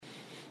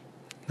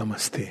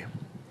Namaste.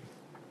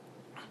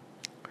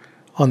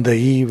 On the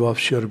eve of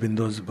Sri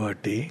Aurobindo's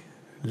birthday,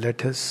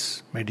 let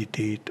us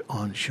meditate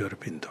on Sri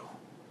Aurobindo.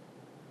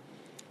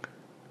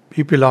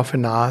 People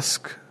often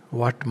ask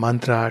what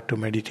mantra to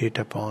meditate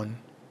upon.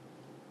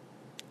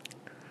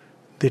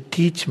 They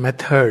teach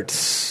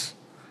methods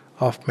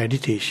of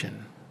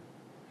meditation.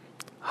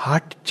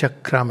 Heart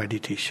chakra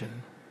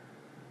meditation.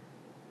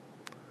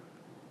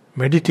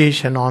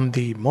 Meditation on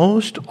the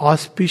most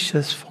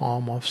auspicious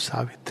form of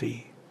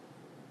Savitri,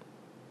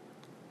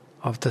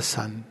 of the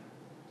sun.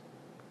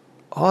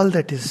 All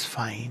that is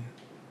fine.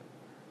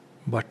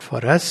 But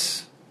for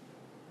us,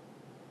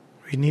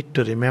 we need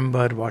to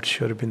remember what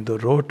Sri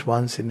Aurobindo wrote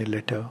once in a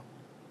letter.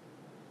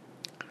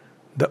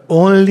 The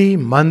only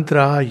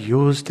mantra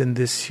used in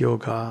this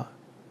yoga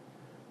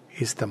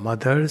is the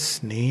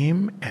mother's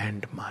name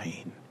and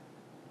mine.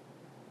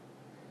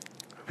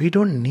 We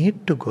don't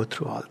need to go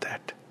through all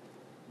that.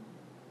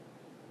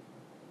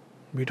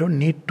 We don't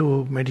need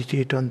to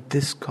meditate on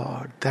this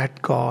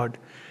God,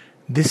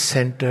 this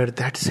center,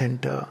 that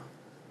center.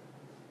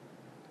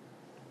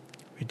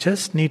 We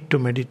just need to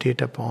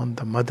meditate upon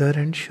the mother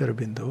and Sri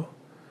Aurobindo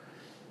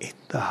in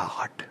the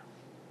heart.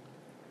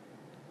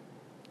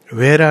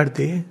 Where are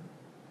they?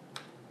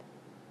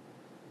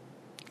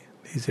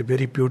 There is a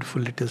very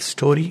beautiful little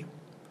story.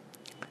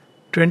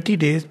 20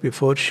 days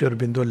before Sri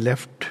Aurobindo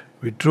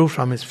withdrew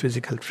from his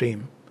physical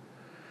frame,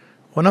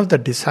 one of the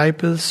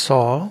disciples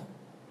saw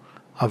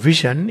a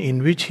vision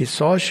in which he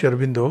saw Sri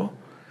Aurobindo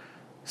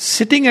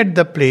sitting at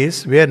the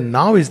place where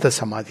now is the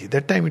Samadhi.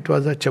 That time it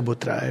was a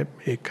chabutra,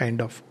 a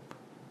kind of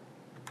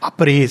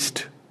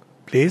upraised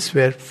place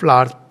where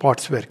flower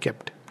pots were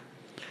kept.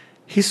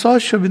 He saw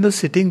Sri Aurobindo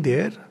sitting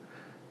there,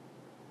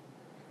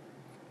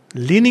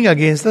 leaning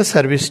against the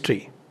service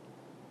tree,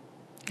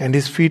 and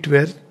his feet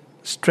were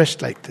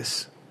stretched like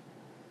this.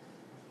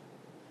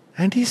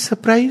 And he's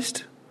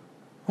surprised.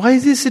 Why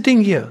is he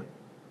sitting here?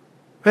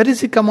 Where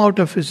is he come out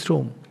of his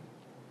room?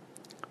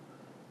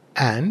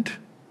 And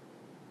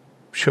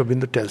Sri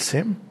Aurobindo tells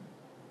him,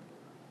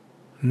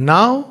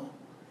 now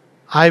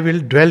I will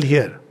dwell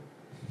here.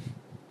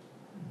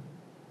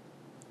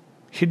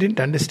 He didn't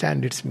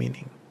understand its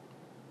meaning.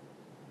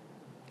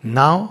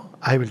 Now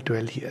I will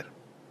dwell here.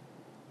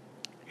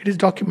 It is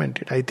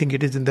documented. I think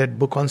it is in that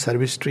book on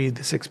service tree,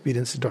 this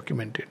experience is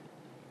documented.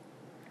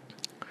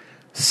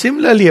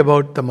 Similarly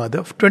about the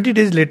mother, 20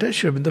 days later,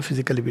 Sri Aurobindo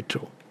physically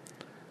withdrew.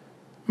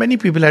 Many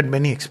people had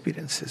many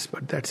experiences,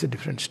 but that's a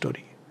different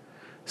story.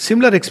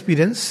 Similar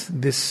experience,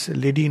 this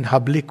lady in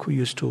Hablik who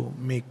used to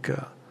make,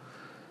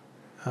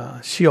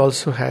 she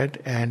also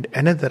had, and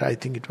another, I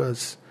think it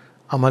was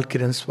Amal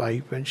Kiran's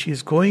wife, when she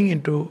is going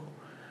into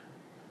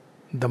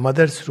the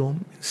mother's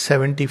room,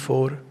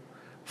 74,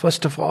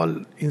 first of all,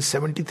 in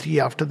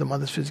 73, after the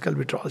mother's physical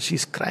withdrawal, she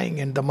is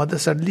crying, and the mother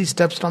suddenly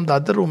steps from the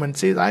other room and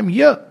says, I'm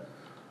here.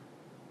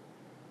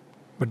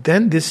 But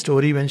then this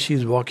story, when she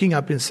is walking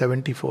up in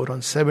 74,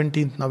 on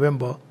 17th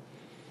November,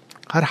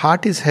 her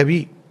heart is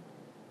heavy,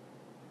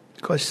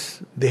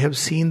 because they have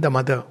seen the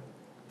mother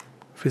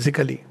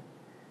physically.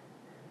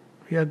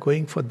 We are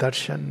going for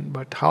darshan,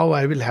 but how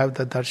I will have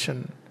the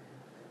darshan?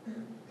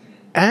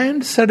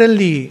 And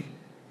suddenly,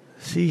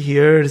 she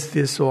hears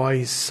this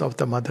voice of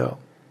the mother.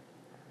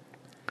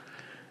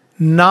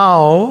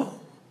 Now,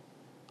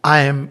 I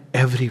am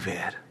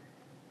everywhere.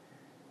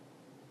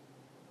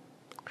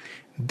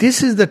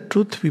 This is the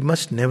truth we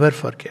must never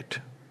forget.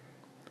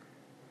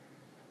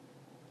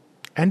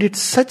 And it's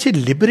such a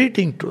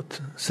liberating truth,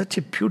 such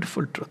a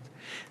beautiful truth.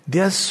 They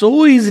are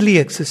so easily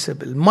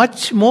accessible,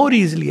 much more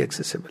easily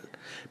accessible.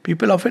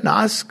 People often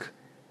ask,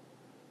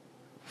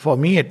 for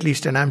me at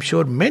least, and I'm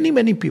sure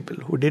many people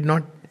who did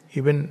not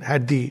even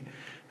had the,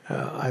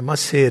 I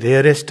must say,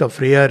 rarest of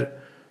rare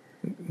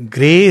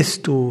grace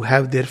to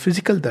have their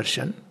physical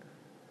darshan,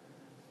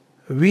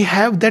 we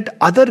have that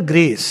other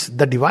grace.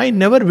 The divine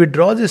never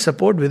withdraws his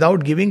support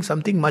without giving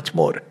something much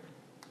more.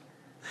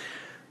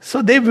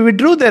 So they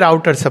withdrew their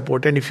outer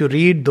support, and if you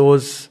read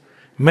those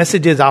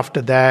messages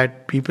after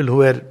that, people who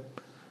were,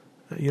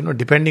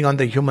 depending on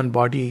the human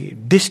body,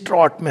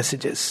 distraught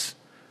messages.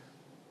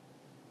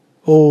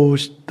 Oh,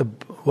 the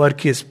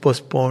work is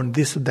postponed,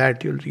 this,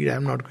 that, you'll read.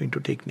 I'm not going to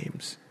take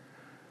names.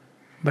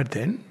 But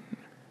then,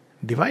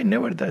 divine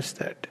never does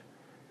that.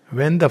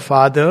 When the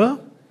Father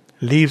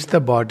leaves the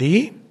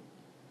body,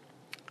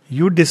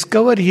 you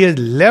discover he has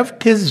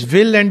left his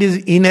will and his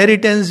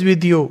inheritance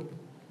with you.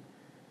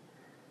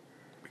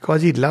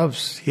 Because he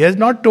loves. He has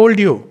not told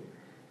you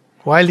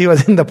while he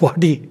was in the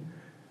body.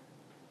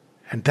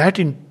 And that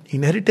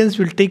inheritance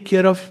will take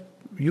care of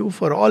you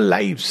for all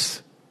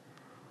lives.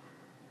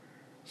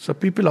 So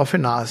people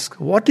often ask,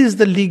 what is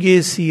the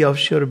legacy of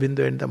Sri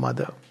Aurobindo and the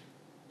mother?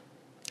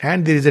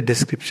 And there is a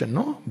description,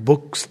 no?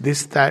 Books,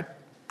 this, that.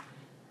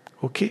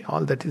 Okay,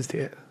 all that is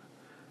there.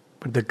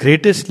 But the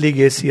greatest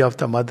legacy of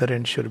the mother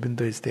and Sri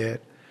Aurobindo is there.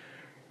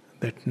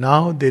 That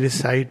now they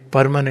reside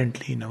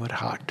permanently in our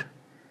heart.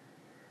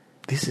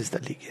 This is the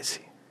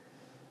legacy.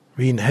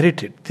 We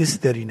inherited. This is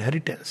their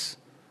inheritance.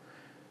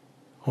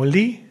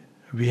 Only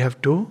we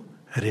have to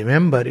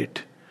remember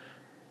it.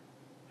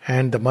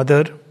 And the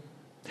mother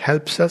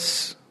helps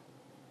us.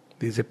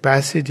 There is a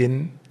passage in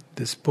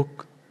this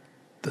book,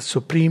 the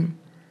Supreme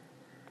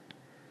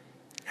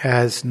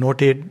has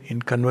noted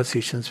in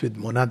Conversations with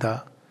Monada,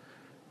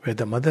 where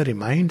the mother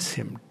reminds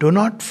him, do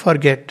not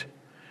forget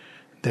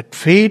that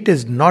fate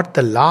is not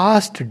the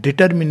last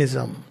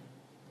determinism.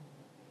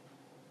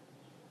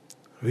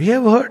 We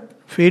have heard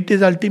fate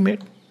is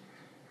ultimate.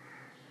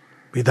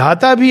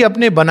 विधाता भी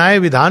अपने बनाए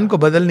विधान को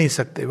बदल नहीं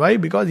सकते. Why?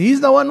 Because he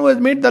is the one who has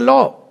made the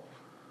law.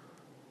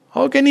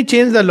 How can he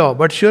change the law?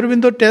 But Sri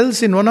Aurobindo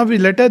tells in one of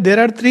his letters, there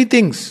are three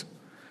things.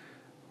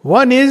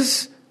 One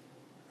is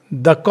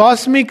the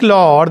cosmic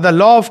law or the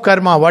law of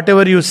karma,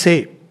 whatever you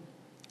say.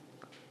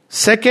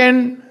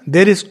 Second,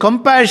 there is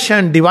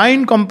compassion,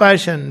 divine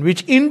compassion,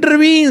 which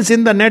intervenes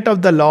in the net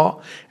of the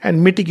law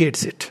and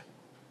mitigates it.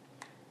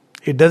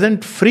 It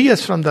doesn't free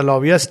us from the law.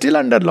 We are still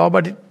under law,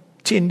 but it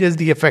changes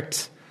the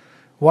effects.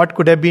 What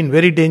could have been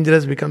very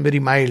dangerous become very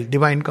mild,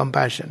 divine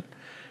compassion.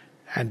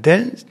 And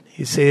then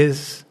he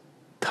says,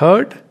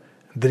 third,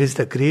 there is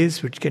the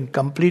grace which can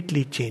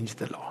completely change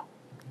the law,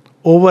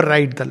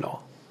 override the law,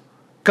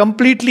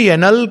 completely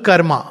annul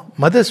karma.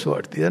 Mother's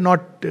words, these are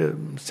not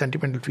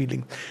sentimental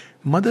feelings.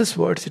 Mother's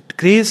words,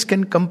 grace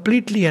can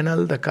completely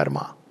annul the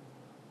karma.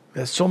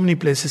 There are so many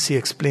places he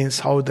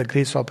explains how the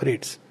grace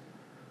operates.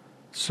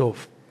 So,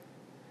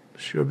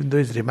 Sri Aurobindo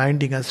is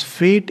reminding us,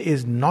 fate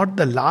is not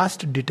the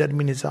last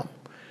determinism.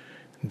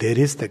 There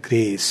is the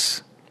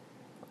grace.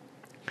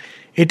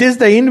 It is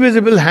the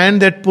invisible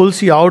hand that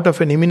pulls you out of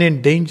an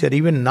imminent danger.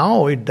 Even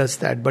now it does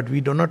that, but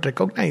we do not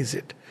recognize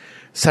it.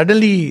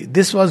 Suddenly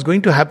this was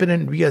going to happen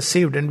and we are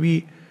saved and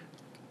we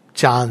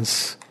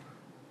chance.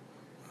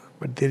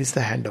 But there is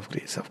the hand of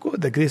grace. Of course,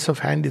 the grace of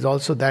hand is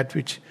also that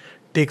which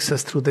takes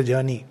us through the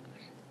journey.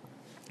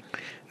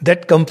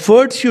 That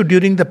comforts you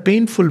during the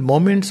painful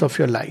moments of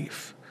your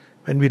life.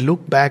 When we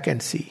look back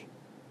and see,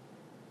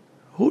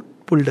 who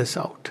pulled us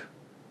out?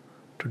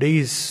 Today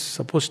is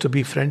supposed to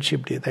be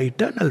Friendship Day, the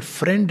eternal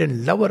friend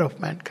and lover of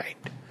mankind.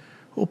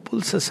 Who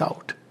pulls us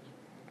out?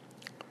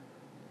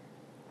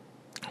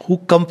 Who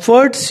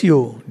comforts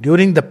you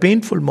during the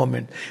painful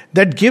moment.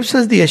 That gives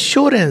us the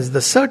assurance,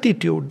 the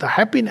certitude, the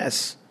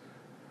happiness.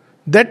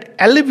 That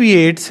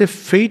alleviates if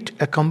fate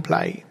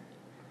accompli.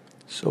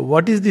 So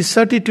what is the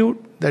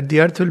certitude? That the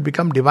earth will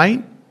become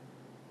divine?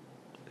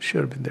 Sri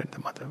Aurobindo and the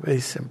mother. Very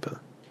simple.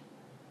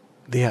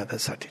 They are the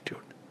certitude.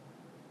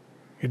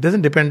 It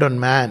doesn't depend on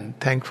man,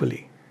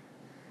 thankfully.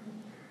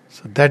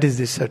 So that is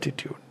the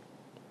certitude.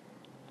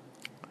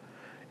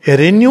 A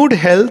renewed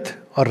health,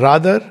 or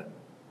rather,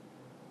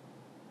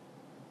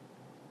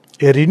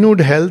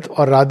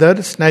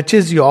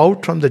 snatches you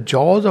out from the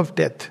jaws of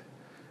death.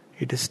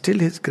 It is still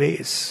His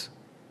grace.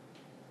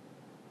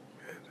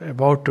 We're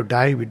about to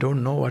die, we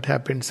don't know what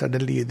happened.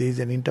 Suddenly there is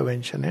an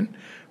intervention and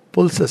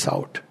pulls us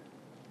out.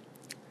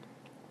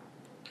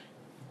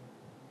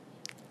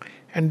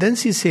 And then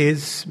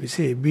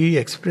we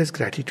express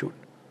gratitude.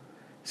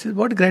 He says,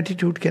 what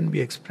gratitude can be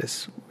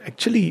expressed?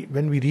 Actually,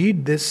 when we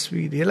read this,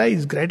 we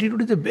realize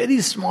gratitude is a very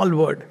small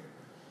word.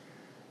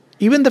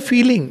 Even the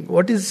feeling,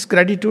 what is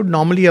gratitude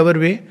normally our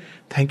way?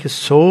 Thank you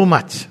so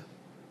much.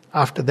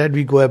 After that,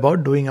 we go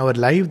about doing our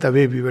life the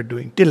way we were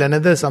doing. Till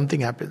another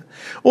something happens.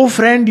 Oh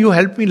friend, you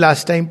helped me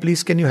last time.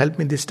 Please, can you help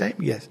me this time?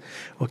 Yes.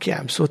 Okay,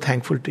 I'm so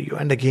thankful to you.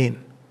 And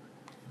again,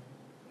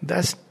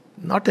 that's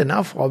not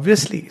enough,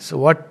 obviously. So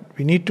what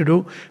we need to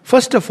do,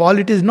 first of all,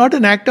 it is not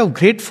an act of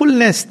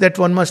gratefulness that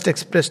one must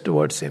express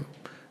towards Him.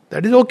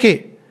 That is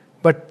okay.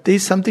 But there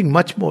is something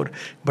much more.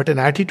 But an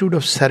attitude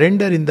of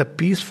surrender in the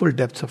peaceful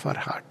depths of our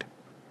heart.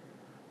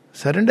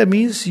 Surrender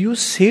means you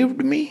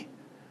saved me.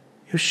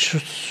 You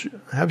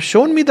have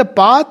shown me the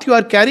path. You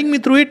are carrying me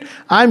through it.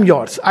 I am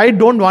yours. I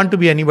don't want to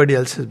be anybody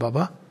else's,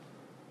 Baba.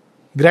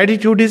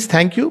 Gratitude is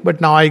thank you,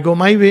 but now I go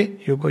my way.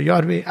 You go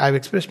your way. I have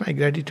expressed my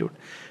gratitude.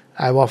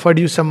 I have offered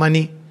you some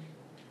money.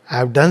 I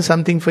have done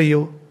something for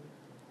you.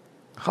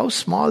 How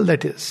small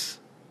that is.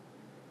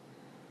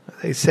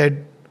 As I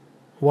said,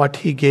 what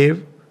He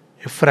gave,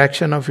 a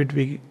fraction of it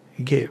we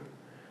gave.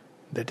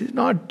 That is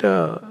not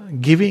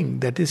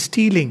giving, that is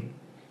stealing.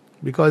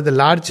 Because the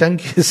large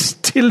chunk is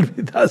still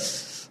with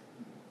us.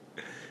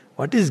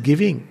 What is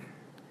giving?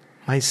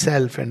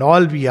 Myself and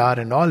all we are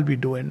and all we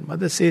do. And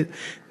Mother says,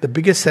 the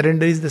biggest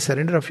surrender is the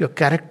surrender of your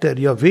character,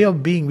 your way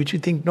of being, which you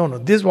think, no,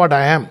 this is what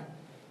I am.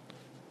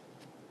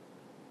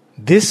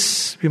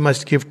 This we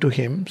must give to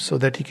Him so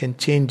that He can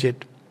change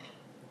it.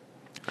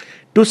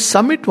 To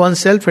submit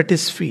oneself at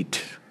His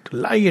feet, to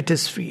lie at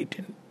His feet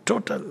in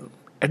total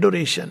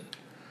adoration,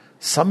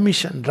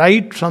 submission,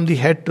 right from the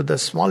head to the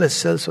smallest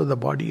cells of the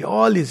body,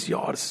 all is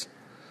yours.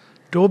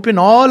 To open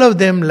all of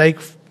them like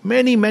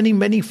many, many,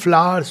 many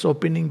flowers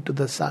opening to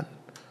the sun.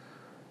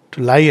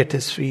 To lie at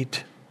His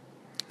feet,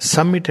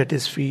 submit at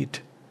His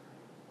feet.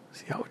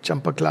 See how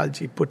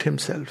Champaklalji put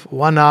himself.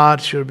 1 hour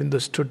Sri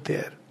Aurobindo stood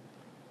there.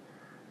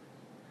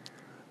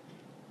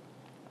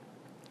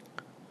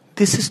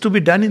 This is to be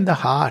done in the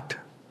heart.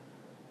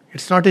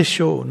 It's not a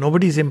show.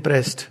 Nobody is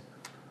impressed.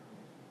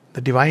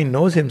 The divine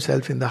knows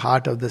Himself in the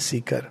heart of the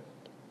seeker.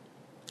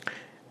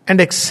 and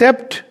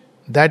accept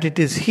that it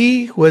is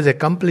He who has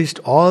accomplished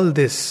all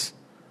this.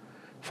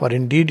 For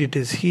indeed it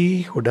is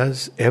He who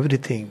does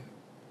everything.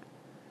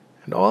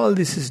 And all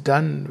this is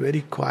done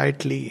very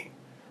quietly.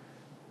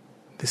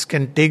 This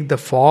can take the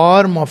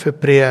form of a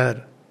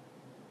prayer,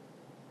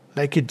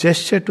 like a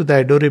gesture to the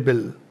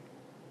adorable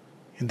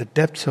in the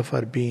depths of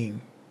our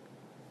being.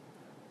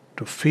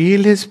 To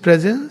feel His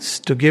presence,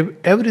 to give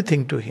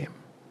everything to Him,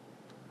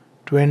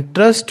 to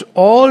entrust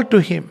all to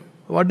Him.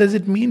 What does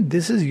it mean?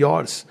 This is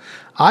yours.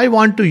 I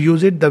want to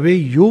use it the way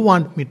you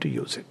want me to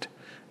use it.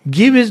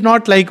 Give is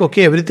not like,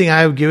 okay, everything I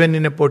have given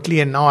in a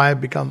potli and now I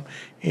have become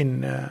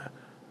in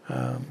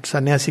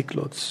sannyasi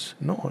clothes.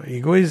 No,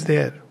 ego is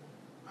there.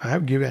 I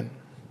have given.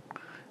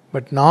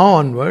 But now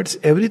onwards,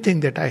 everything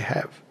that I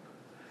have,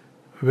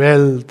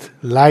 wealth,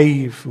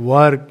 life,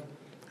 work,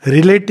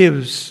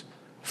 relatives,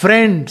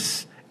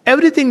 friends,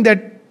 everything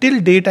that till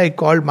date I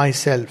called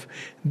myself,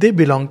 they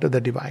belong to the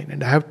divine.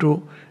 And I have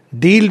to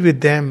deal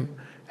with them,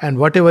 and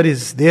whatever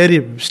is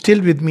there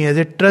still with me as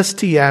a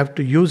trustee, I have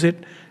to use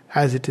it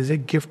as it is a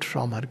gift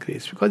from her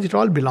grace. Because it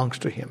all belongs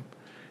to Him.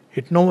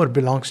 It no more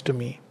belongs to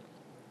me.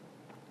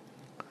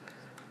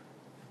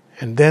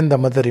 And then the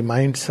mother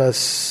reminds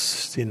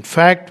us, in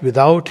fact,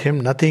 without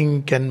Him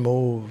nothing can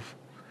move.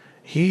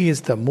 He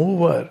is the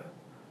mover.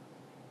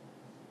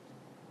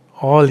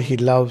 All He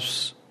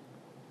loves,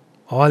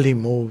 all He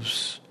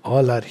moves,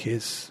 all are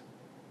His.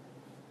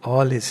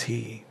 All is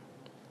He.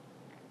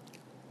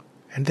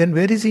 And then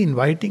where is He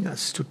inviting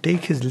us? To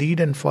take His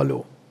lead and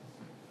follow.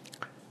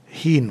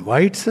 He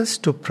invites us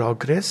to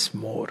progress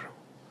more.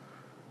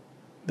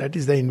 That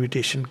is the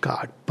invitation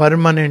card.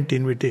 Permanent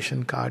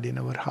invitation card in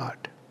our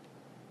heart.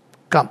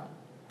 Come.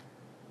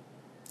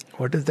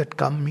 What does that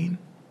come mean?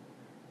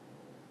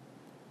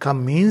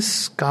 Come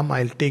means, come,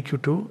 I'll take you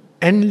to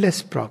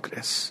endless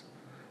progress.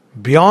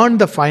 Beyond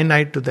the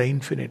finite to the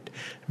infinite.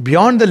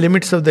 Beyond the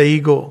limits of the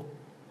ego.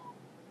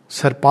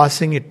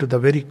 Surpassing it to the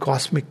very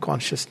cosmic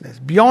consciousness.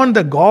 Beyond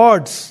the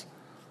gods.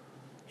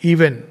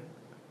 Even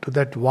to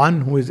that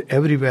one who is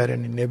everywhere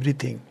and in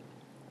everything.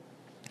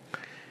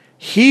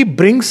 He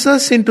brings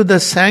us into the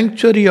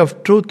sanctuary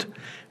of truth,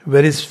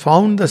 where is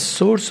found the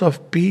source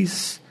of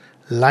peace,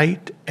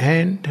 light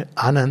and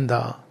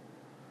ananda,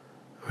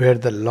 where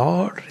the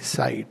Lord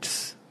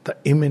resides, the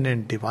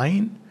immanent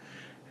divine.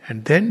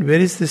 And then where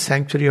is the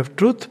sanctuary of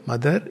truth?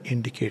 Mother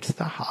indicates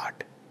the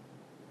heart.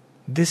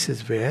 This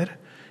is where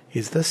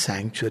is the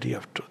sanctuary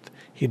of truth.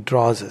 He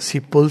draws us, He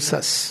pulls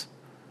us.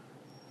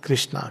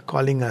 Krishna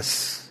calling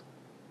us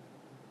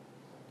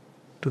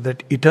to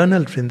that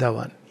eternal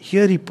Vrindavan.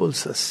 Here He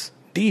pulls us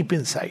deep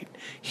inside.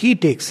 He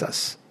takes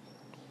us.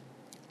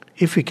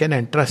 If we can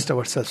entrust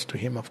ourselves to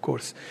Him, of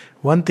course.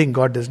 One thing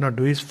God does not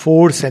do is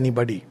force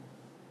anybody.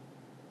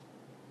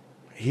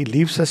 He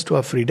leaves us to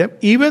our freedom,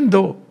 even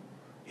though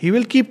He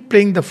will keep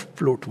playing the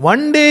flute.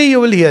 One day you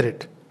will hear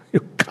it. You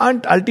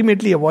can't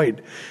ultimately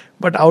avoid.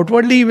 But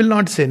outwardly He will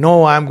not say,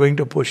 no, I am going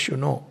to push you.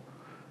 No.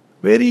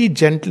 Very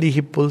gently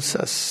He pulls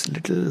us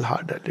little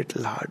harder.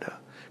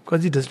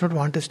 Because He does not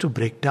want us to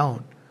break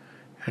down.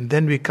 And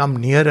then we come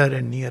nearer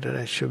and nearer,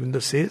 as Sri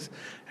Aurobindo says,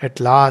 at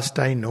last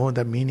I know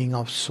the meaning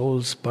of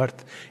soul's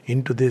birth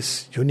into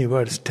this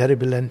universe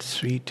terrible and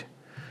sweet.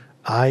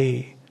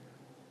 I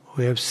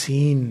who have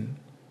seen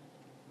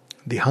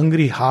the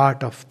hungry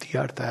heart of the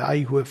earth, I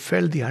who have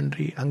felt the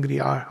hungry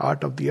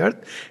heart of the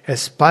earth,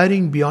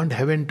 aspiring beyond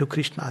heaven to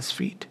Krishna's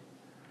feet.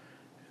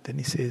 Then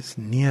he says,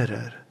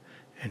 nearer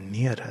and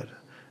nearer.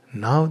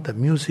 Now the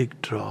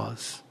music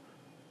draws.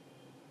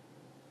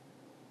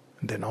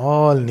 Then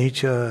all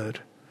nature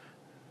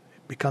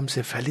becomes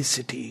a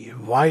felicity,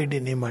 wide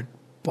in him at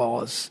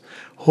pause,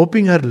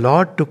 hoping her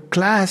Lord to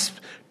clasp,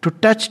 to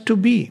touch, to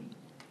be.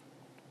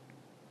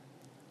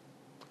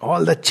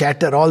 All the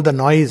chatter, all the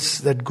noise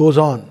that goes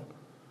on,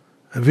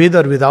 with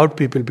or without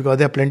people, because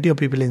there are plenty of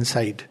people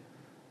inside.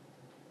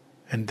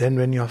 And then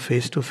when you are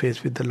face to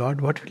face with the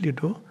Lord, what will you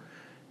do?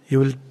 You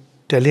will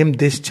tell Him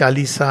this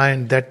chalisa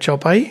and that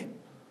chaupai. You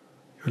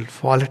will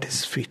fall at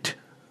His feet.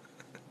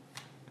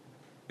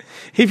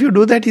 If you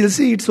do that, He'll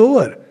say, it's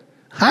over.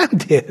 I'm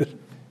there.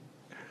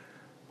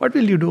 What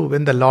will you do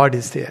when the Lord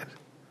is there?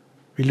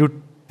 Will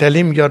you tell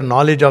Him your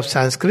knowledge of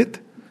Sanskrit?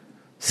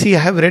 See, I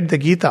have read the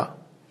Gita.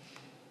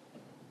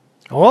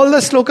 All the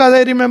slokas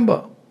I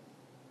remember.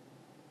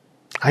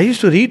 I used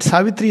to read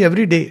Savitri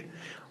every day.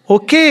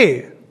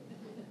 Okay,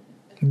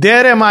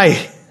 there am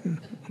I.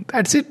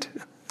 That's it.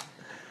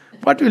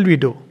 What will we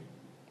do?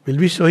 Will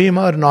we show Him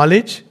our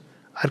knowledge,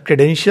 our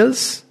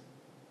credentials,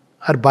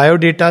 our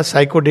biodata,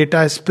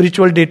 psychodata,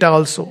 spiritual data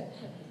also?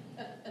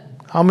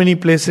 How many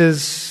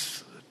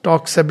places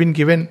talks have been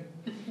given?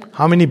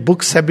 How many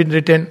books have been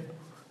written?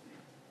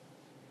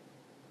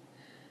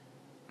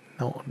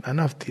 No, none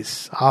of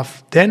this.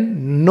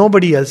 Then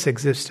nobody else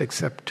exists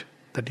except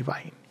the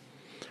divine.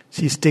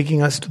 She is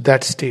taking us to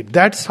that state.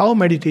 That's how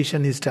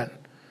meditation is done.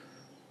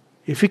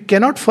 If we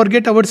cannot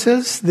forget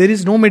ourselves, there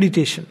is no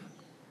meditation.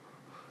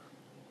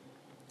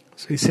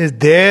 So he says,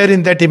 there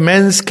in that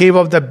immense cave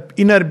of the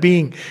inner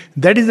being,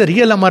 that is the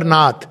real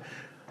Amarnath.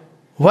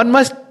 One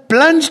must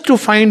plunge to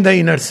find the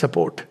inner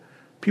support.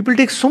 People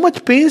take so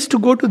much pains to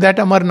go to that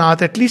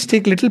Amarnath, at least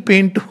take little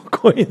pain to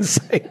go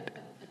inside.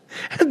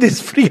 And this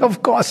is free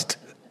of cost.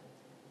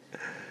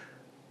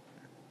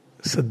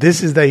 So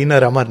this is the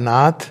inner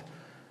Amarnath.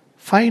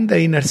 Find the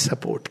inner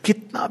support.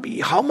 Kitna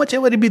bhi, how much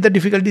ever be the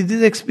difficulty, this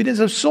is the experience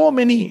of so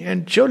many,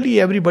 and surely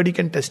everybody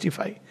can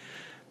testify.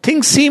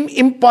 Things seem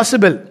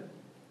impossible.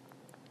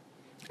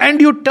 And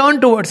you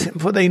turn towards him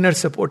for the inner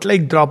support,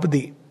 like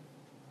Draupadi.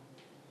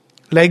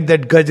 Like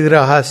that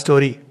Gajgraha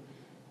story.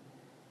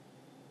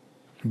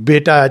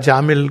 बेटा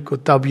जामिल को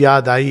तब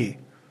याद आई,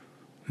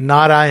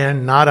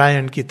 नारायण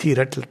नारायण की थी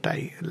रट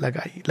लटाई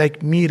लगाई.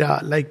 Like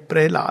Meera, like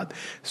Prahlad.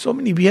 So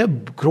many, we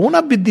have grown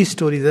up with these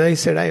stories. As I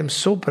said, I am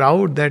so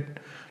proud that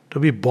to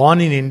be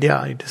born in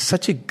India, it is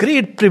such a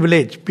great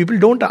privilege. People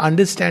don't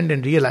understand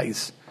and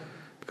realize.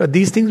 Because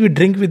these things we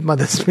drink with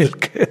mother's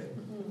milk.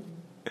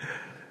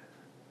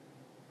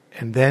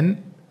 And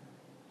then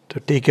to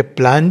take a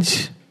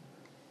plunge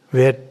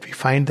where we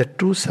find the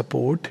true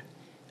support.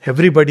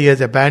 Everybody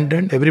has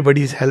abandoned,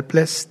 everybody is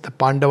helpless. The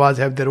Pandavas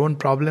have their own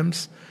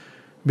problems.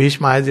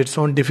 Bhishma has its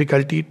own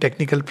difficulty,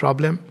 technical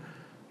problem.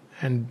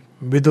 And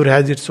Vidur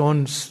has its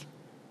own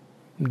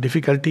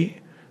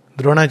difficulty.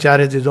 Dronacharya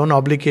has his own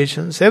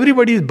obligations.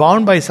 Everybody is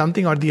bound by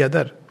something or the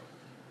other.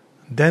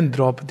 Then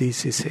Draupadi,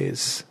 she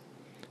says,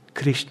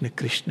 Krishna,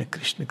 Krishna,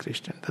 Krishna,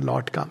 Krishna. The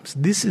Lord comes.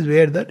 This is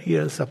where the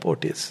real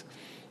support is.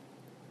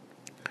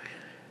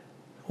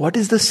 What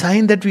is the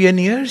sign that we are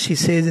near? She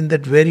says, in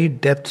that very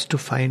depths to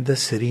find the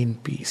serene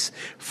peace.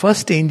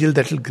 First angel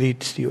that will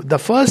greet you. The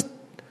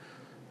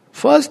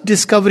first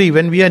discovery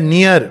when we are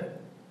near,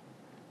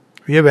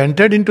 we have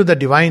entered into the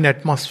divine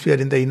atmosphere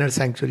in the inner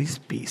sanctuary is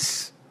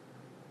peace.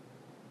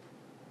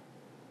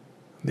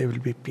 There will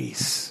be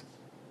peace.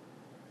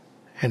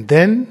 And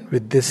then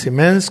with this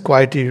immense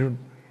quietude,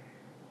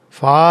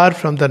 far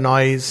from the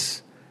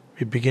noise,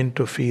 we begin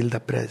to feel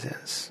the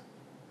presence.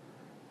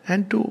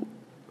 And to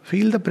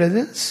feel the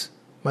presence,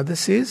 Mother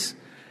says,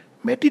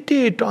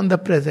 meditate on the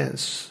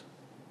presence.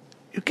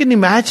 You can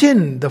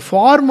imagine the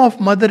form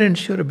of Mother and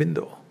Sri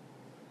Aurobindo.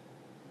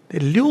 The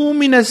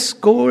luminous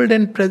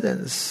golden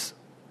presence.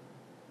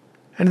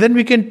 And then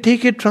we can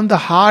take it from the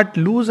heart,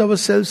 lose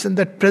ourselves in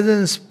that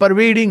presence,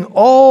 pervading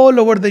all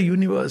over the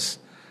universe.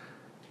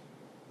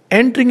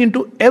 Entering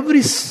into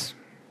every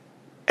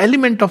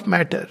element of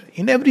matter,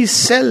 in every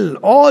cell,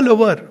 all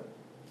over.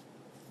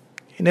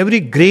 In every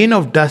grain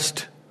of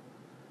dust.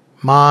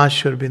 Ma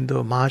Sri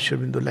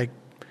Aurobindo, like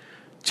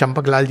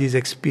Champaklalji's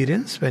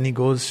experience when he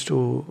goes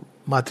to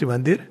Matri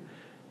Mandir,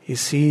 he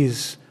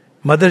sees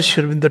Mother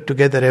Sri Aurobindo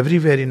together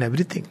everywhere in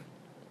everything.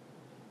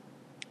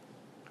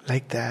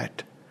 Like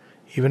that.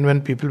 Even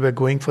when people were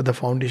going for the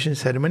foundation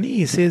ceremony,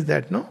 he says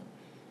that, no?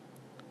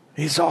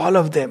 He saw all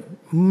of them.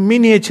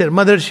 Miniature,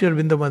 Mother Sri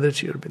Aurobindo, Mother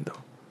Sri Aurobindo.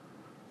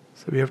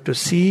 So we have to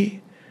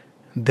see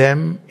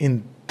them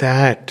in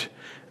that.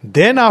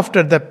 Then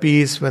after the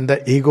peace, when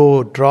the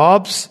ego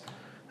drops,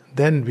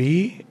 then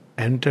we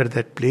enter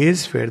that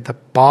place where the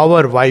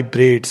power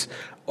vibrates,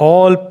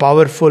 all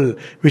powerful,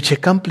 which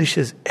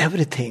accomplishes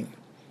everything.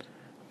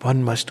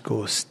 One must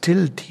go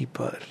still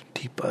deeper,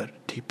 deeper,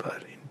 deeper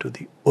into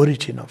the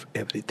origin of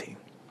everything.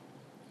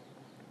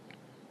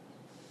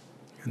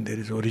 And there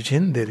is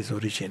origin, there is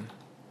origin.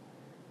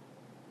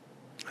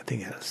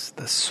 Nothing else.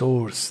 The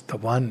source, the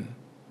one,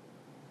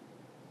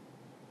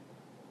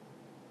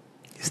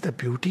 is the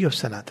beauty of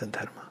Sanatana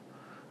Dharma.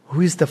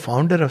 Who is the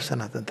founder of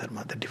Sanatana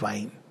Dharma? The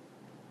divine.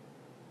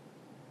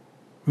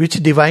 Which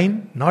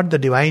divine? Not the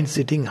divine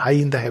sitting high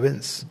in the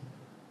heavens,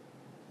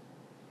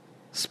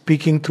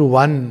 speaking through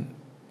one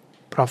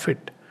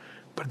prophet,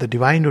 but the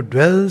divine who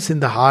dwells in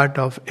the heart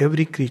of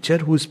every creature,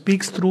 who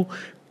speaks through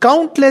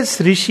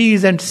countless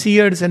rishis and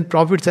seers and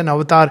prophets and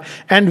avatar,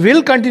 and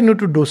will continue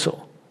to do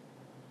so.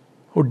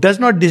 Who does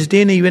not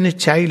disdain even a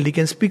child, he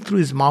can speak through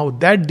his mouth.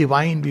 That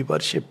divine we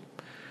worship.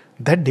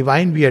 That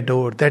divine we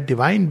adore. That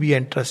divine we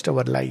entrust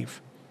our life.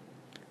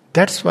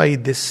 That's why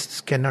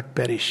this cannot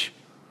perish.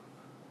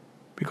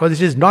 Because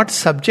it is not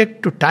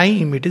subject to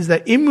time. It is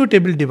the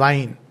immutable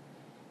divine,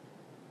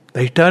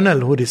 the eternal,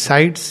 who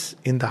resides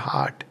in the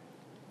heart.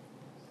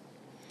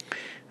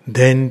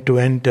 Then to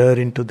enter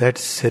into that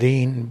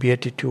serene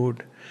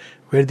beatitude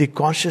where the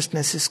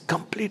consciousness is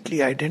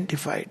completely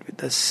identified with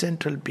the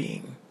central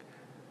being,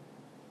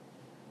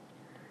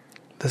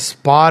 the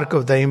spark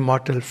of the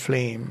immortal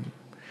flame,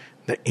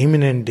 the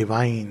immanent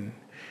divine,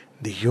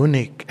 the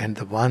unique and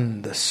the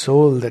one, the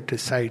soul that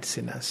resides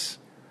in us.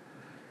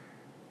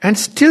 And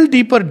still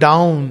deeper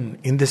down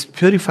in this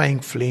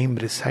purifying flame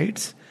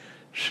resides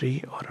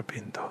Sri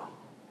Aurobindo.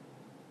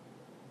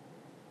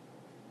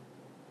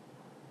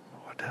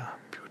 What a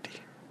beauty.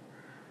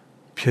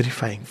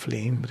 Purifying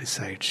flame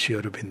resides Sri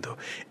Aurobindo.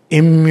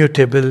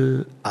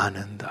 Immutable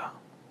Ananda.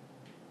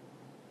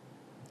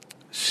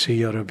 Sri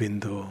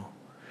Aurobindo.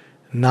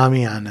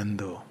 Nami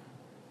Anando.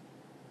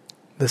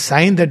 The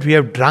sign that we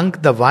have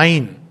drunk the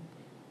wine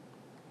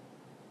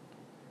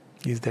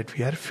is that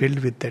we are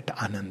filled with that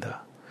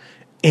Ananda.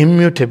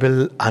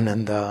 Immutable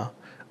Ananda,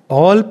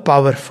 all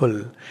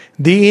powerful,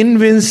 the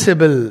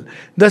invincible,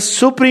 the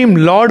supreme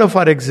Lord of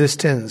our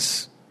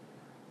existence,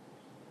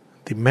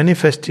 the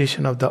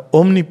manifestation of the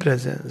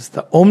omnipresence,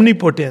 the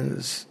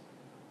omnipotence.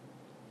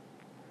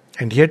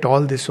 And yet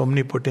all this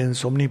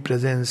omnipotence,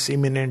 omnipresence,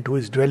 immanent, who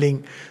is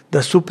dwelling,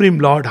 the Supreme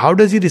Lord, how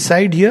does He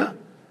reside here?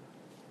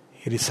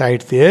 He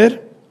resides there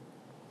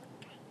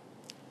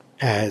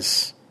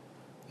as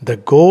the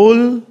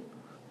goal,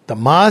 the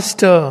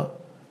Master,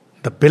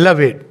 the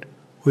Beloved,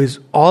 who is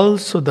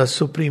also the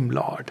Supreme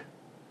Lord.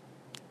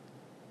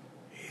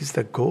 He is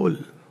the goal.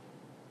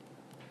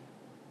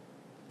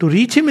 To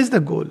reach Him is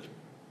the goal.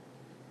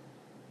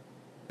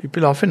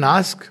 People often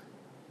ask,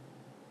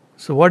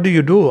 so what do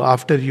you do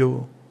after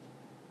you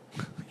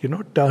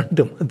turn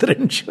to Mother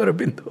and Sri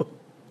Aurobindo?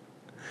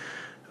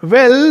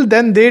 Well,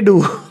 then they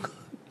do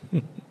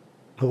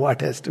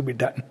what has to be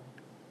done.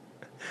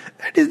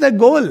 That is the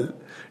goal.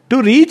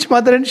 To reach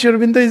Mother and Sri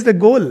Aurobindo is the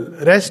goal.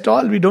 Rest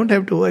all we don't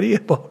have to worry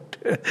about.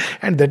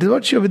 And that is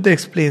what Sri Aurobindo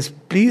explains.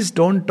 Please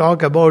don't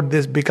talk about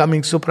this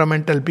becoming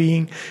supramental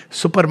being,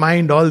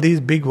 supermind, all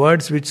these big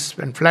words which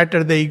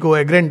flatter the ego,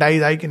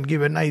 aggrandize. I can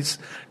give a nice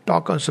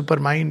talk on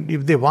supermind.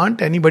 If they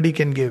want, anybody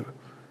can give.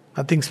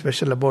 Nothing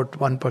special about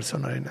one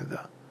person or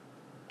another.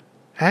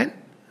 And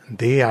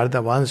they are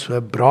the ones who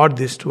have brought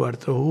this to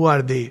earth. So who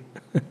are they?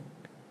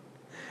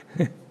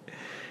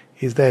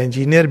 Is the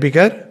engineer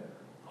bigger?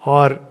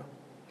 Or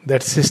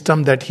that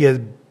system that he has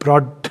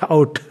brought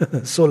out,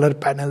 solar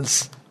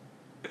panels?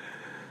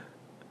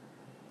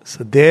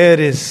 So there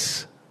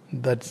is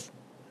that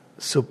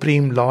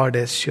Supreme Lord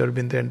as Sri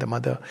Aurobindo and the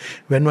Mother.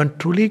 When one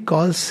truly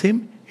calls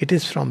Him, it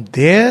is from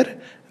there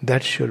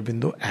that Sri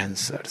Aurobindo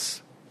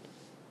answers.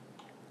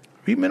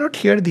 We may not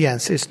hear the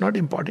answer, it's not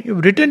important.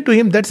 You've written to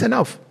Him, that's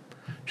enough.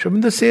 Sri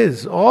Aurobindo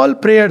says, all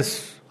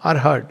prayers are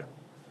heard.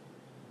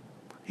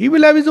 He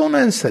will have His own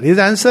answer. His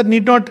answer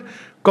need not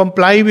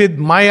comply with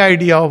my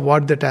idea of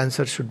what that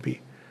answer should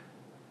be.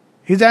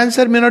 His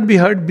answer may not be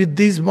heard with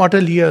these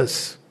mortal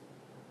ears.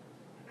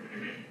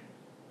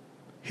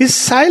 His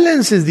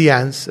silence is the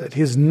answer.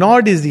 His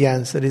nod is the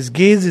answer. His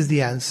gaze is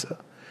the answer.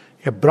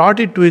 He has brought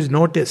it to His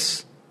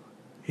notice.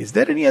 Is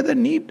there any other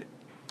need?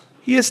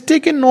 He has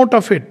taken note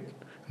of it.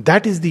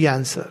 That is the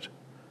answer.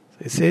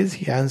 So He says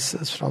He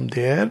answers from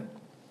there.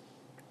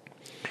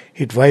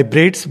 It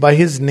vibrates by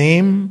His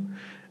name.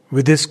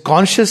 With His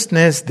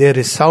consciousness there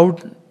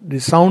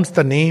resounds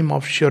the name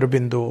of Sri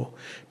Aurobindo,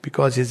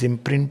 because His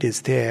imprint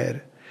is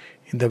there.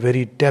 In the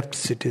very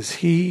depths it is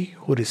He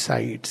who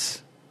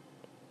resides.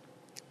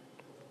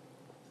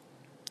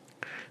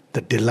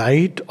 The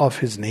delight of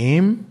His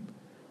name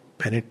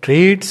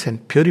penetrates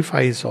and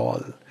purifies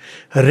all,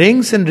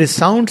 rings and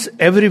resounds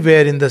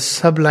everywhere in the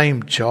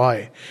sublime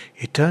joy,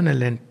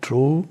 eternal and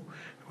true.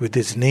 With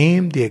His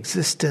name the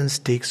existence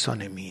takes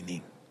on a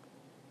meaning.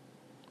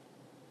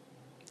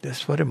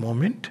 Just for a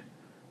moment,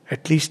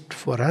 at least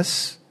for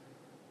us,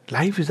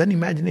 life is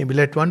unimaginable.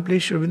 At one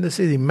place Sri Aurobindo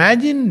says,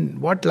 imagine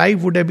what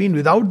life would have been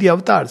without the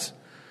avatars,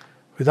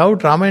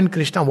 without Rama and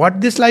Krishna, what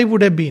this life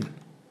would have been.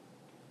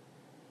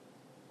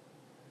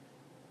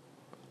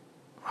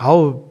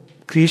 How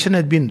creation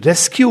has been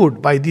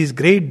rescued by these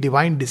great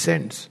divine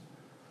descents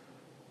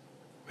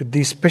with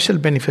these special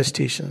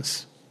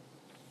manifestations.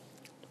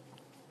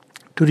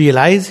 To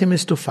realize Him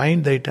is to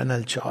find the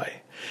eternal joy.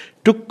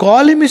 To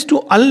call Him is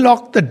to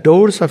unlock the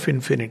doors of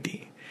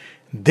infinity.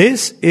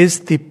 This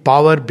is the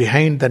power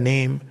behind the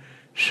name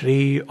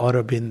Sri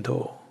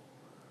Aurobindo.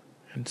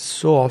 And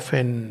so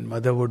often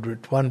Mother would,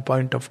 at one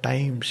point of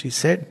time, she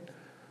said,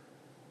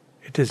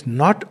 it is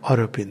not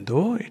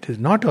Aurobindo, it is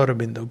not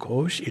Aurobindo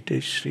Ghosh, it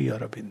is Sri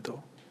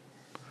Aurobindo.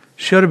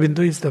 Sri Aurobindo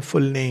is the full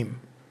name.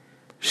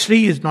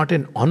 Sri is not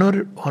an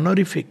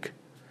honorific.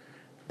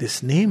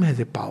 This name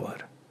has a power.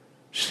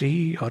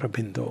 Sri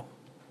Aurobindo.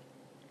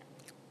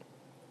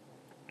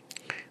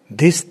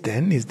 This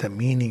then is the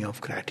meaning of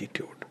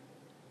gratitude.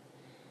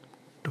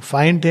 To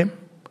find Him,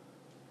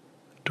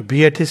 to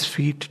be at His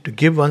feet, to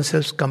give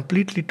oneself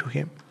completely to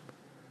Him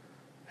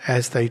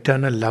as the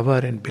eternal lover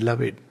and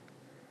beloved,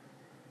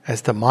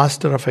 as the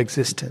master of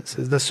existence,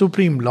 as the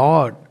Supreme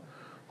Lord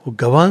who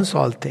governs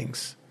all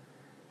things,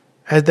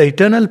 as the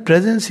eternal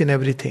presence in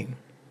everything.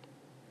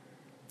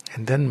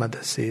 And then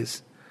Mother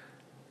says,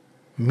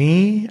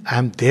 me, I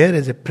am there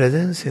as a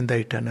presence in the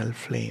eternal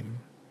flame.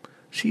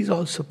 She is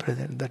also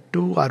present. The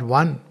two are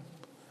one.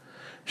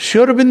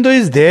 Sri Aurobindo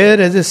is there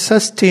as a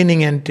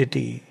sustaining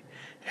entity,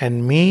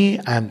 and me,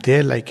 I am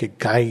there like a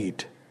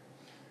guide.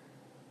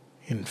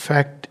 In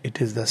fact,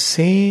 it is the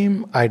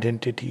same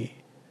identity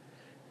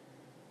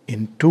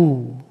in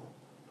two.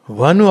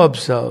 One who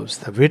observes,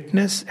 the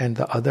witness, and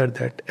the other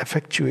that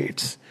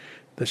effectuates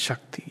the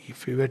Shakti.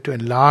 If we were to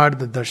enlarge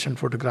the darshan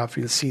photograph,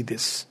 you'll see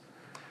this.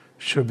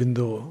 Sri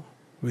Aurobindo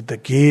with the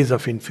gaze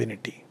of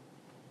infinity.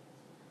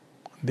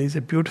 There is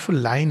a beautiful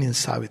line in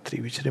Savitri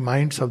which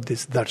reminds of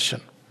this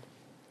darshan.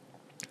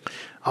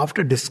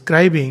 After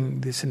describing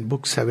this in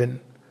book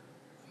 7,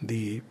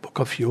 the book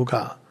of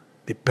yoga,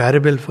 the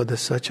parable for the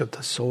search of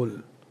the soul,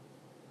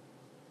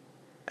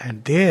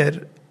 and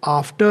there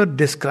after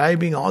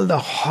describing all the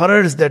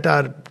horrors that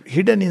are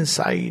hidden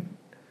inside,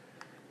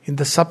 in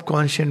the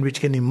subconscious, which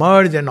can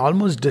emerge and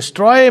almost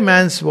destroy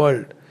man's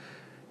world,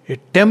 a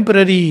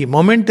temporary,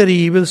 momentary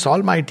evil's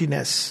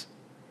almightiness.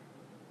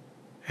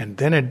 And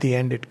then at the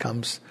end it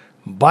comes,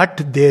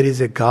 but there is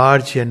a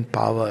guardian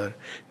power.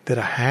 There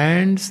are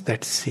hands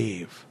that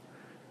save.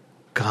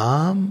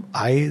 Calm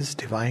eyes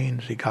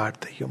divine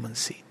regard the human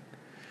scene.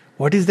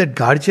 What is that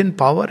guardian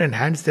power and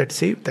hands that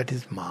save? That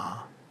is Ma.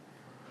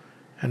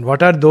 And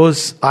what are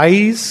those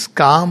eyes,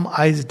 calm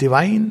eyes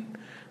divine,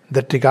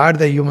 that regard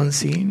the human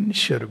scene?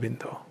 Sri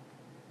Aurobindo.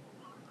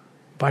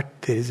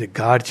 But there is a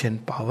guardian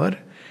power.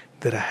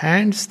 There are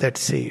hands that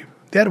save.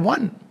 They are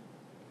one.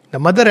 The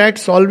mother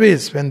acts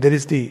always when there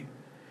is the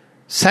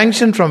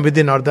sanction from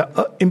within or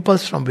the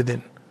impulse from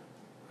within.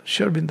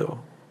 Sri Aurobindo.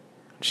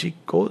 She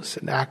goes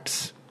and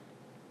acts.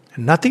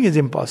 And nothing is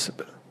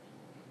impossible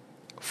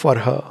for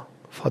her,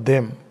 for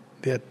them.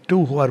 They are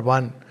two who are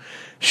one.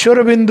 Sri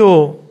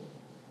Aurobindo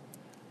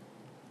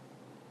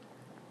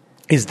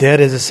is there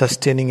as a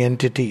sustaining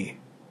entity.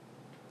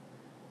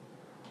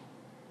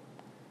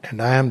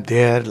 And I am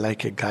there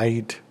like a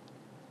guide.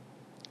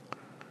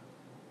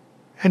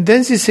 And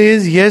then she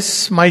says,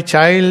 yes, my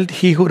child,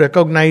 he who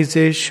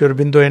recognizes Sri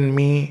Aurobindo and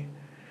me,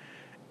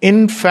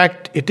 in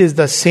fact, it is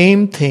the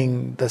same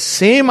thing, the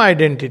same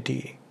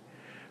identity.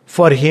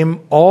 For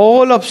him,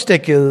 all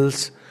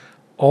obstacles,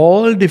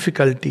 all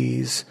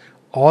difficulties,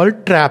 all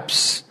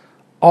traps,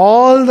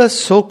 all the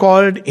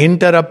so-called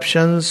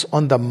interruptions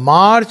on the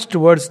march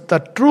towards the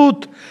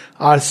truth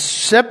are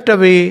swept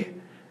away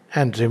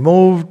and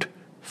removed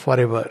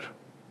forever.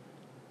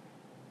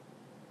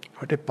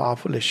 What a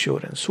powerful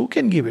assurance. Who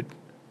can give it?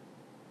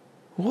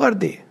 Who are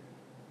they?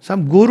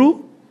 Some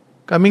guru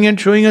coming and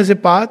showing us a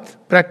path?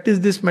 Practice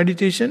this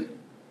meditation?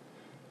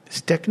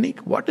 This technique?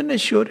 What an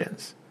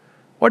assurance.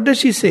 What does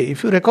she say?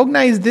 If you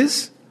recognize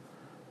this,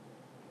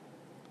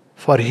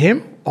 for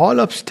him, all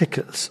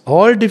obstacles,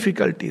 all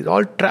difficulties,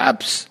 all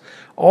traps,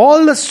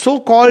 all the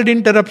so-called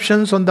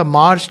interruptions on the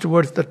march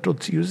towards the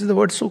truth. She uses the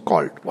word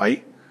so-called.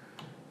 Why?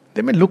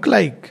 They may look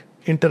like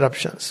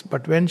interruptions,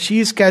 but when she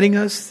is carrying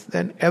us,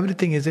 then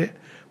everything is a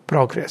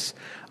progress.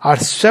 Are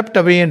swept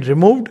away and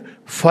removed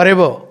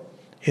forever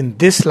in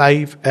this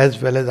life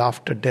as well as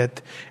after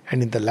death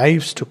and in the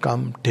lives to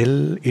come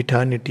till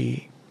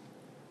eternity.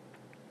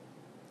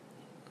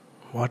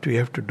 What we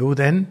have to do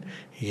then?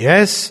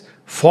 Yes,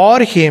 for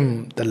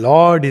him the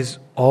Lord is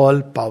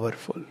all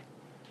powerful.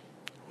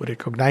 Who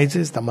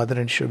recognizes the Mother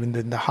and Sri Aurobindo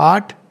in the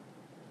heart,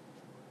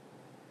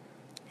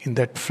 in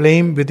that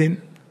flame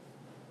within.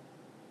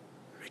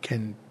 We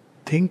can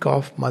think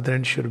of Mother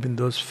and Sri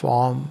Aurobindo's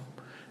form,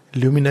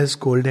 luminous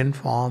golden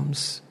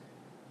forms,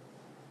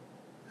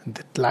 and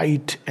that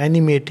light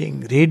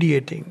animating,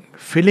 radiating,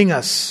 filling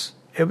us,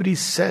 every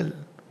cell,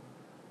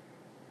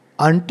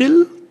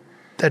 until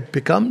that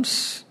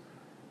becomes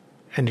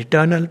an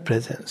eternal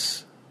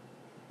presence.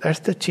 That's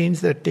the change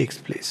that takes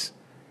place.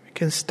 We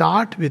can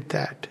start with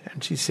that.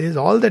 And she says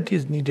all that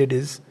is needed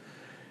is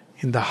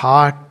in the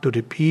heart to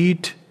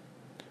repeat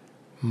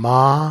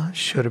Ma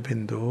Sri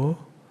Aurobindo,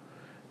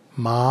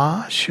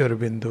 Ma Sri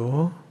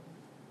Aurobindo,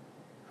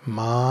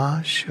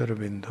 Ma Sri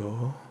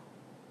Aurobindo,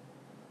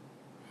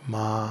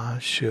 Ma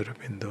Sri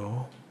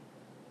Aurobindo,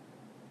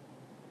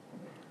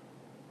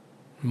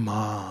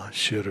 Ma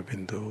Sri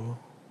Aurobindo,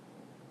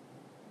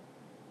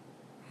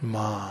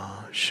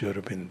 Ma Sri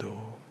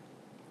Aurobindo,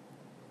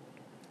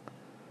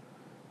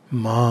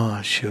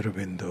 Ma Sri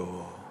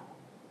Aurobindo,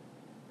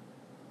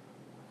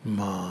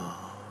 Ma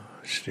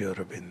Sri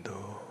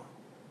Aurobindo,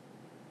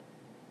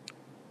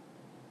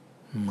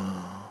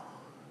 Ma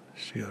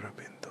Sri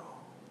Aurobindo.